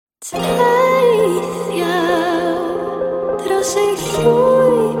Teithio dros ei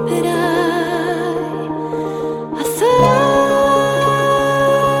llwybrau a thai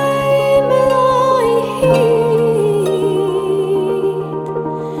meddwl hyd.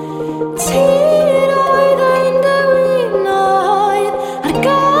 Tyn oedd ein dewinoedd ar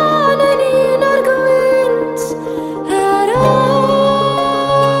gan yn un ar gwynt yr ori.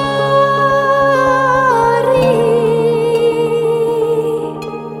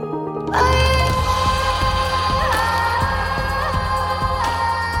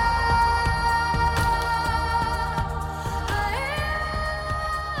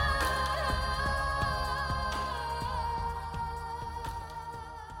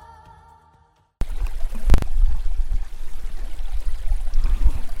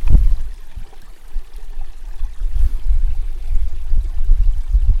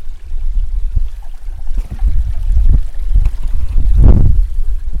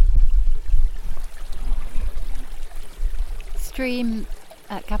 Stream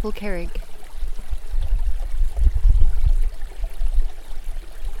at Capel Cirrig.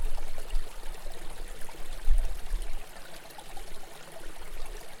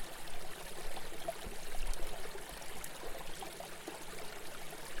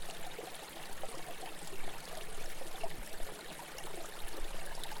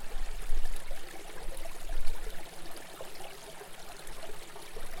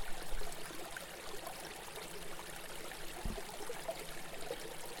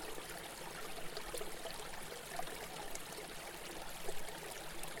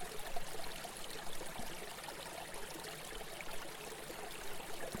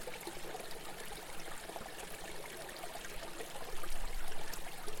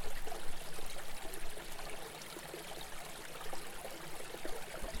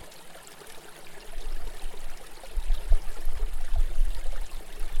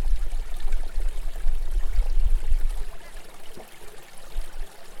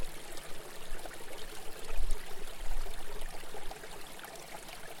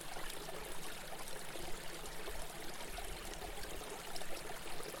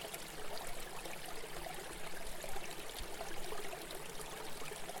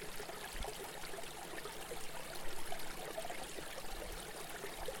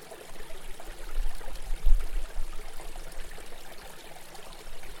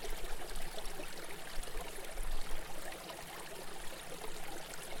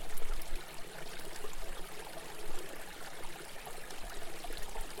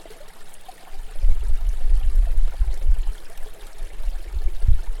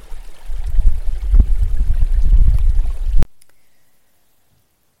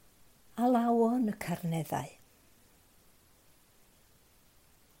 Alawon y carneddau.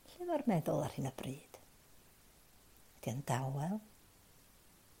 Lle mae'r meddwl ar hyn o bryd? Ydy yn dawel?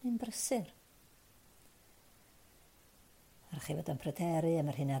 Neu'n brysur? Arch chi fod yn pryderu am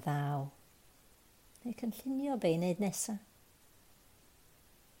yr hyn a ddaw? Neu cynllunio be i wneud nesaf?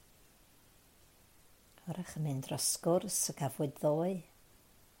 Orach yn mynd dros sgwrs y gafwyd ddoe?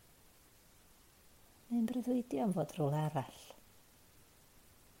 Neu'n breuddwydio am fod rhywle arall?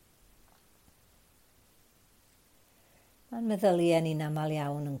 Mae'n meddyliau ni'n aml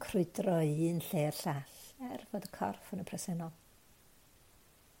iawn yn crwydro un lle'r llall, fod y corff yn y presennol.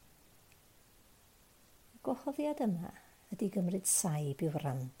 Y gwahoddiad yma ydy gymryd saib i'w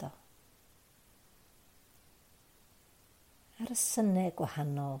wrando. Ar y synnau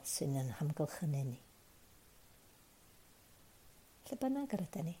gwahanol sy'n yn hamgylchynu ni. Lle bynnag yr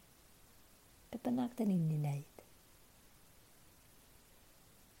ydyn ni? Be bynnag dyn ni'n ei wneud?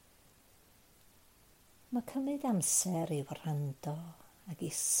 Mae cymryd amser i wrando ac i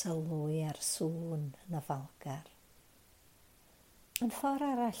sylwi ar sŵn yn y falgar. Yn ffordd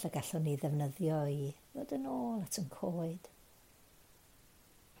arall y gallwn ni ddefnyddio i ddod yn ôl at yn coed.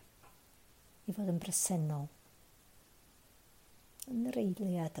 I fod yn bresennol. Yn yr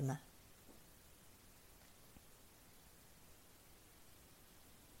eiliad yma.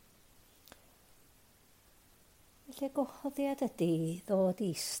 Felly gwahoddiad ydy ddod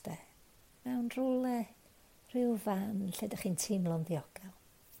i eistedd mewn rhywle, rhyw fan lle ydych chi'n teimlo'n ddiogel.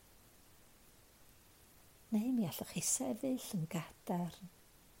 Neu mi allwch chi sefyll yn gadarn,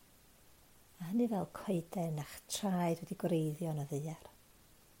 a hynny fel coeden a'ch traed wedi gwreiddio yn y ddaear.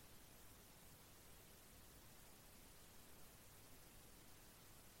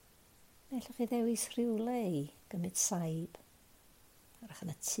 Neu allwch chi ddewis rhywle i gymryd saib, arach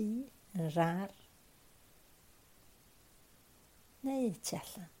yn y tŷ, yn yr ar, neu tu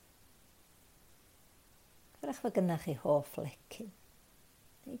allan. Gwrach fod gynnach chi hoff lecyn,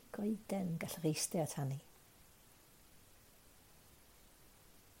 neu goeden gallwch chi eistedd at hanni.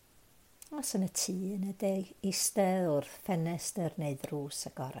 aros yn y tŷ yn y eistedd wrth ffenestr neu ddrws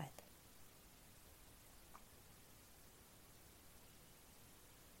agored.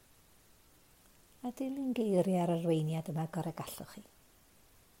 A dilyn geiriau ar arweiniad yma gorau gallwch chi.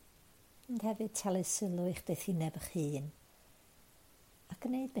 Ond hefyd talu sylw i'ch deithineb eich hun a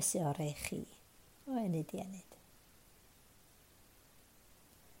gwneud beth sy'n orau i chi o enid i enid.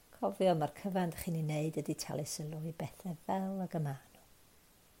 Cofio mae'r cyfan chi'n ei wneud ydy talu sylw i bethau fel ag y maen nhw.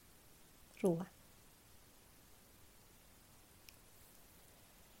 Rwan.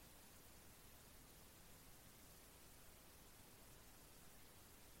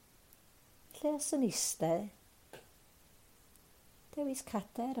 Lle os yn eistedd, dewis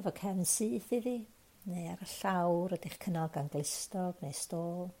cader efo cefn syth iddi, neu ar y llawr ydych cynnal gan glistog neu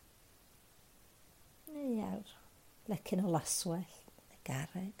stôl, neu ar lecyn o laswell neu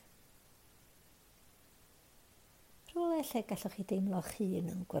garreg. Rhywle lle gallwch chi deimlo'ch hun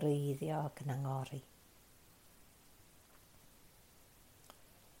yn gwreiddio ac yn angori.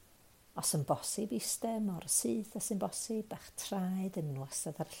 Os yn bosib eistedd mor syth as yn bosib, bach traed yn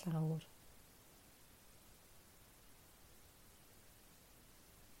wastad ar y llawr.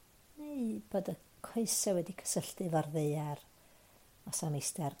 Neu bod y coesau wedi cysylltu efo'r ddaear os am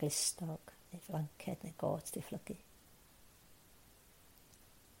eistedd ar glistog neu flanced neu got difflygu.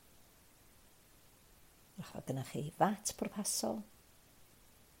 Rach gynnwch chi fat pwrpasol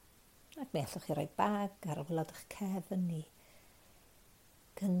ac mi allwch chi roi bag ar wylod eich cefn i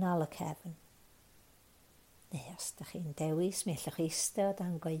gynnal y cefn. Neu os ydych chi'n dewis, mi allwch chi eistedd o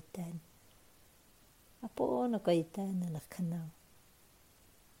dan goeden a bôn o goeden yn eich cynnal.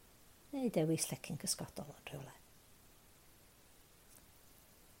 Neu dewis lecyn cysgodol yn rhywle.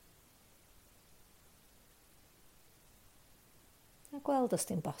 A gweld os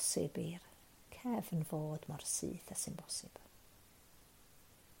dim bosib i'r cefn fod mor syth as sy'n bosib.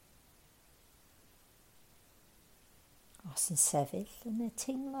 Os yn sefyll, yna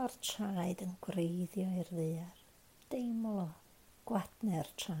teimlo'r traed yn gwreiddio i'r ddaear. Deimlo gwadnau'r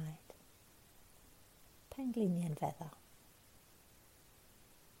traed. Pengliniau'n feddal.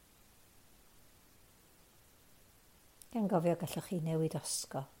 Gan gofio gallwch chi newid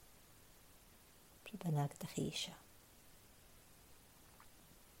osgo, pryd bynnag ydych chi eisiau.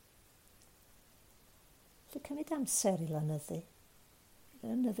 Felly cymryd amser i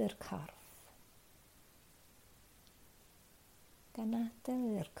lonyddu'r corff. Gan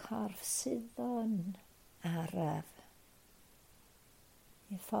adael i'r corff sydd o'n araf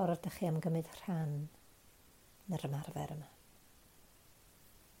i'r ffordd ydych chi am gymryd rhan yn yr ymarfer yma.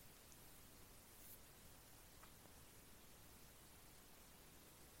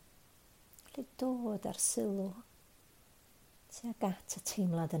 Felly dod ar sylw tuag at y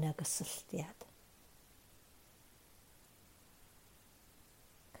teimlad yna gysylltiad.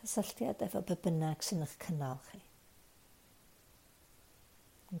 Cysylltiad efo be bynnag sy'n eich cynnal chi.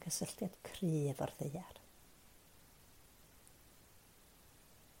 Yn gysylltiad cry efo'r ddaear.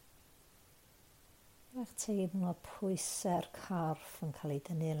 Rach teimlo pwysau'r corff yn cael ei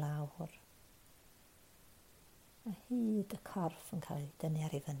dynnu lawr. A hyd y corff yn cael ei dynnu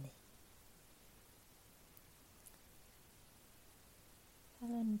ar ei fyny.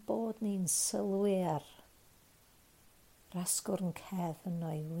 Fel yn bod ni'n sylwi ar rasgwrn cefn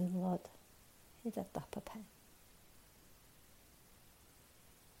o'i wylod hyd at dop y pen.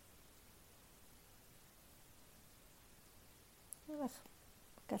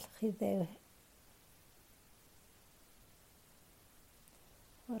 Gallwch chi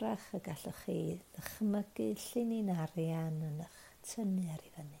Wrach y gallwch chi ddychmygu llun arian yn eich tynnu ar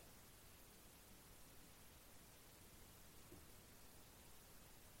ei fyny.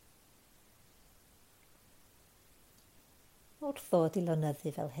 Wrth ddod i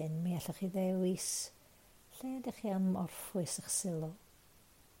lonyddu fel hyn, mi allwch chi ddewis lle ydych chi am orffwys eich sylw.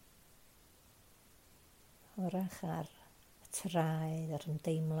 Wrach ar y traed, ar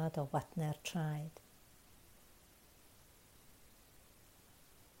ymdeimlad o wadnau'r traed.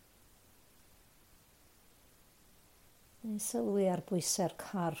 Neu sylwi ar bwysau'r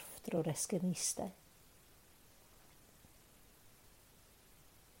corff drwy'r esgyrn eistedd.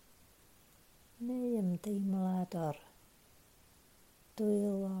 Neu ymdeimlad o'r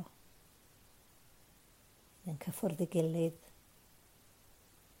dwylo yn cyffwrdd i gilydd.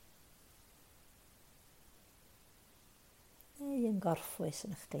 Neu yn gorffwys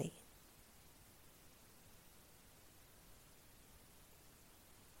yn eich glin.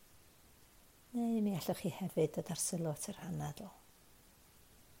 Neu mi allwch chi hefyd dod ar sylw at yr anadl.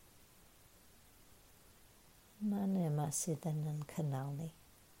 Man yma sydd yn cynnal ni,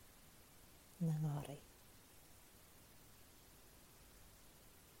 yn angori.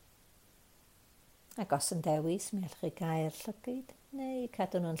 Ac os yn dewis, mi allwch chi gael llygyd neu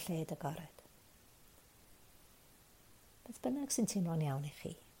cadw nhw'n lled agored. Beth bynnag sy'n teimlo'n iawn i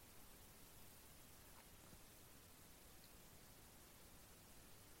chi.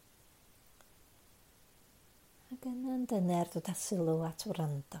 Ac yna'n dyner dod â sylw at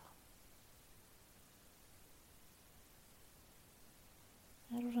wrando.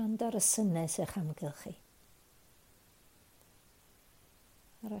 Ar wrando ar y synnau sy'ch amgylch chi.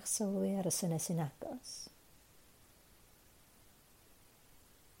 Ar eich sylwi ar y synnau sy'n agos.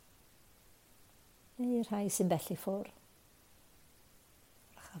 Neu rhai sy'n bell i ffwrdd.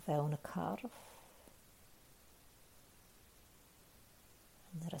 A fewn y corff.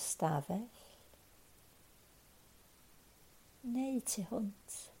 Yn yr ystafell. Neu tu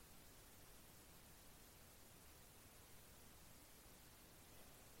hwnt.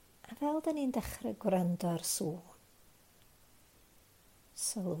 A fel da ni'n dechrau gwrando ar sŵn,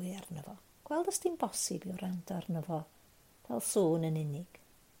 sylwi arno fo. Gweld os di'n bosib i wrando arno fo fel sŵn yn unig.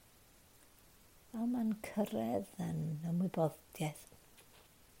 Fel mae'n cyrraedd yn ymwybyddiaeth.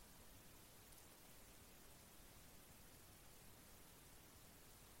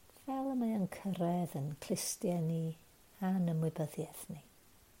 Fel y mae yn cyrraedd yn clustiau ni a'n ymwybyddiaeth ni.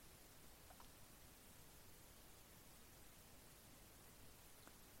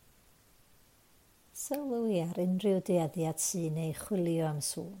 Sylwi ar unrhyw dueddiad sy'n ei chwilio am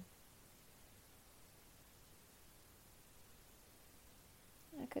sŵn.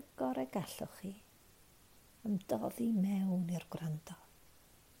 Ac y gorau gallwch chi ymdoddi mewn i'r gwrando.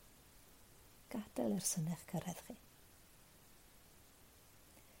 Gadael i'r synnau'ch cyrraedd chi.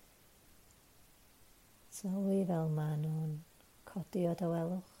 Sylwi fel maen nhw'n codi o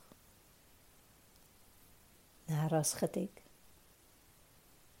dawelwch. Aros chydig.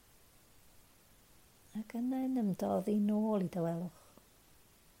 Ac yna'n ymdoddi nôl i dawelwch.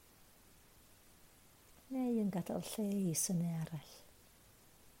 Neu yn gadael lle i synnau arall.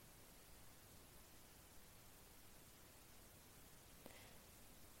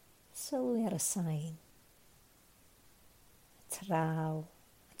 Sylwi ar y sain. Y traw,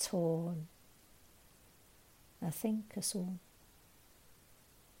 y tôn. A think y sŵn.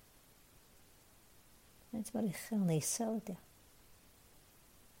 Faint mor uchel neu isel ydi o.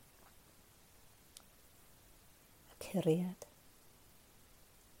 Y curiad.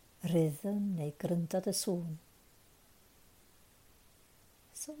 Rhythm neu gryndod y sŵn.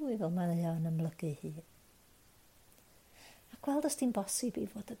 Sylwi fel mae o'n ymlygu hyd. A gweld os di'n bosib i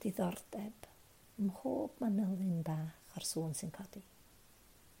fod y diddordeb mhob manylun bach o'r sŵn sy'n codi.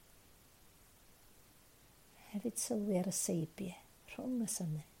 Hefyd sylwi ar y seibiau rhwng y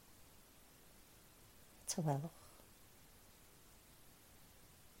synnau. Tawelwch.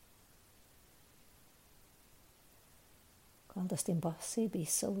 Gweld os di'n bosib i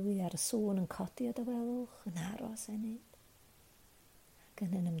sylwi ar y sŵn yn codi o dawelwch, yn aros enid, ac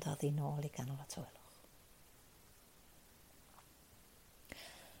yn ymdoddi nôl i ganol y tawelwch.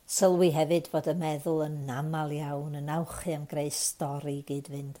 Sylwi hefyd fod y meddwl yn aml iawn yn awchu am greu stori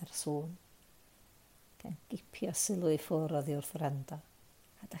gyd-fynd ar sŵn. Gan gipio sylw i ffwrdd oddi wrth wrando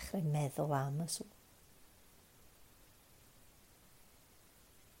a dechrau meddwl am y sŵn.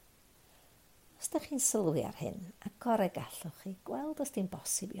 Os ydych chi'n sylwi ar hyn, a gorau gallwch chi gweld os di'n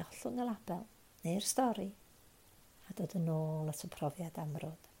bosib i ollwng y label neu'r stori a dod yn ôl at y profiad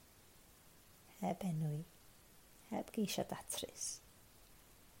amrwd. Heb enwi, heb geisio datrys.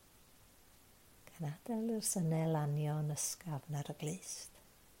 Gan adael i'r synnau lanio yn ysgafn ar y glist.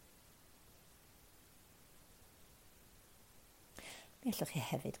 Mi allwch chi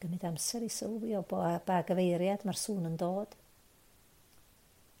hefyd gymryd amser i sylwi o ba gyfeiriad mae'r sŵn yn dod.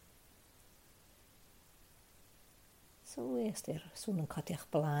 Sylwi os di'r sŵn yn codi o'ch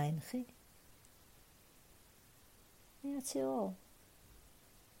blaen chi. Neu tu ôl.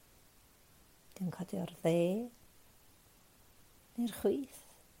 Di'n codi o'r dde. Neu'r chwith.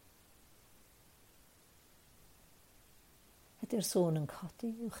 Ydy'r sŵn yn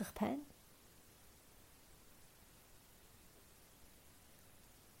codi uwch eich pen.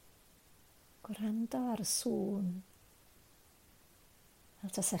 Gwrando ar y sŵn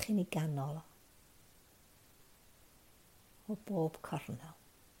fel tasach chi'n ei ganol o bob cornel.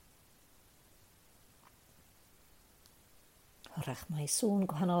 Hwrach mae sŵn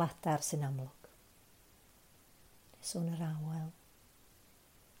gwahanol adar sy'n amlwg. Neu sŵn yr awel.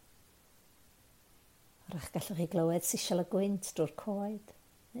 Hwrach gallwch chi glywed sisiol y gwynt drwy'r coed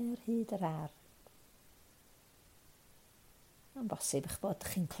neu'r hyd yr ar. Mae'n bosib eich bod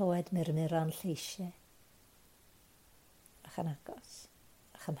chi'n clywed murmuron lleisiau. Ach yn agos,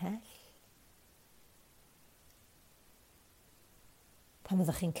 ach ymhell. Pan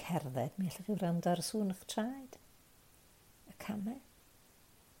fyddwch chi'n cerdded, mi allwch chi wrando ar y sŵn eich traed, y camau,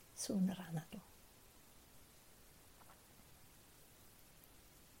 sŵn yr anadl.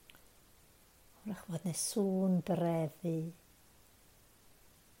 Wrach fod neu sŵn brefu,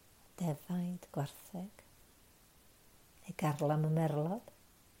 defaid, gwartheg, neu garlam y merlod.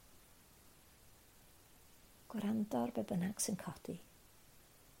 Gwrando ar be bynnag sy'n codi,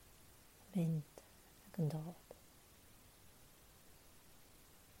 mynd ac yn dod.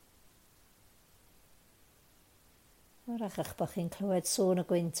 Wrach eich bod chi'n clywed sŵn y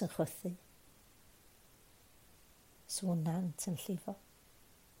gwynt yn chwythu, sŵn nant yn llifo,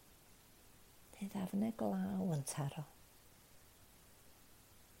 neu ddafnau glaw yn taro.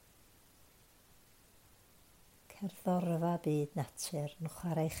 Cerddorfa byd natur yn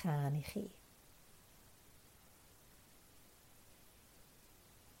chwarae chan i chi.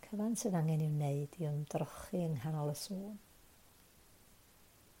 Cyfan sydd angen i'w wneud i ymdrochi yng nghanol y sŵn.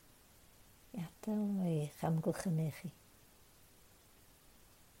 I adael o'ch amgylchynu chi.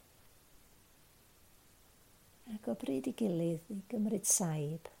 Ac o bryd i gilydd i gymryd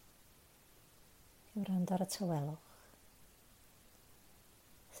saib i wrando ar y tawelwch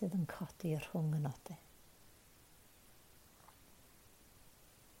sydd yn codi rhwng y nodau.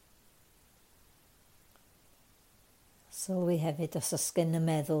 Sylwi hefyd os oes gen y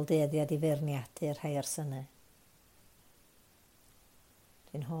meddwl dueddiad i feirniadu rhai o'r synnau.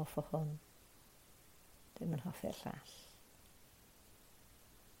 Dwi'n hoff o hwn. Dwi'n yn hoffi'r llall.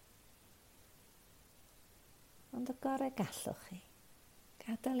 Ond y gorau gallwch chi,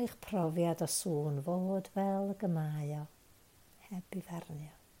 gadael eich profiad o sŵn fod fel y gymau o, heb i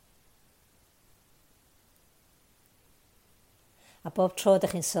farnio. A bob tro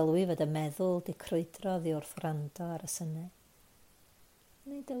ydych chi'n sylwi fod y meddwl di crwydro oddi wrth wrando ar y synnau,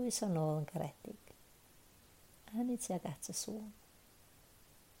 neu dywys o'n ôl yn garedig, a hynny tuag at y sŵn.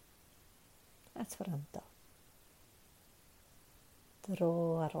 At wrando. Dro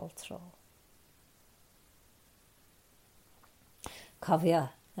ar ôl tro. Cofio,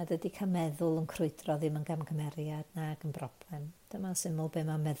 nad ydy cael meddwl yn crwydro ddim yn gamgymeriad nag yn broblem. Dyma'n syml be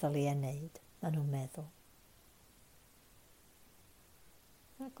mae meddwl i wneud. Maen nhw'n meddwl.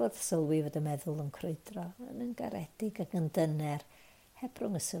 Ac wrth sylwi fod y meddwl yn crwydro, yn garedig ac yn dyner, heb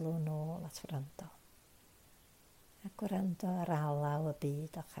rhwng y sylw nôl at wrando. Ac wrando ar alaw y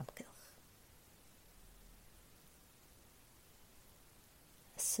byd o'ch amgylch.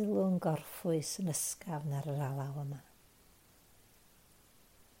 Y sylw yn gorffwys yn ysgafn ar yr alaw yma.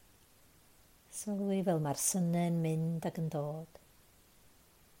 Sylwi fel mae'r synnau'n mynd ac yn dod.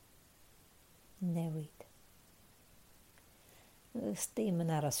 Newid. Ys dim yn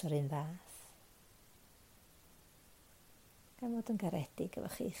aros o'r un fath. Gan fod yn garedig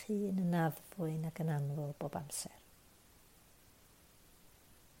efo chi'ch hun yn addfwyn ac yn anfwl bob amser.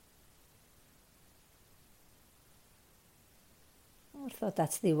 Wrth ddod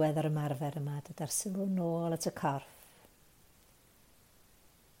at ddiwedd ar ymarfer yma, dyda'r sylw nôl at y corff.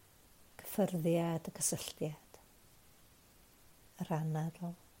 Cyffyrddiad y cysylltiad, yr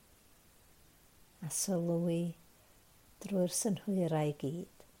anadl, a sylwi drwy'r synhwyrau i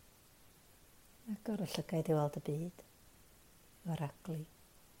gyd, ac o'r llygaid i weld y byd, i'w raglu,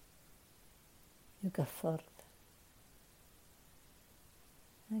 i'w gyffwrdd,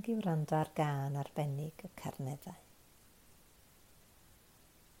 ac i'w wrando ar gân arbennig y carneddau.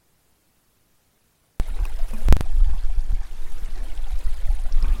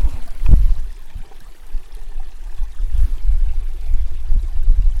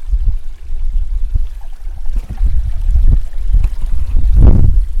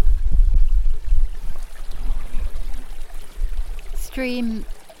 Stream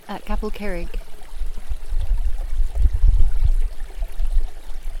at Capel Cerrig.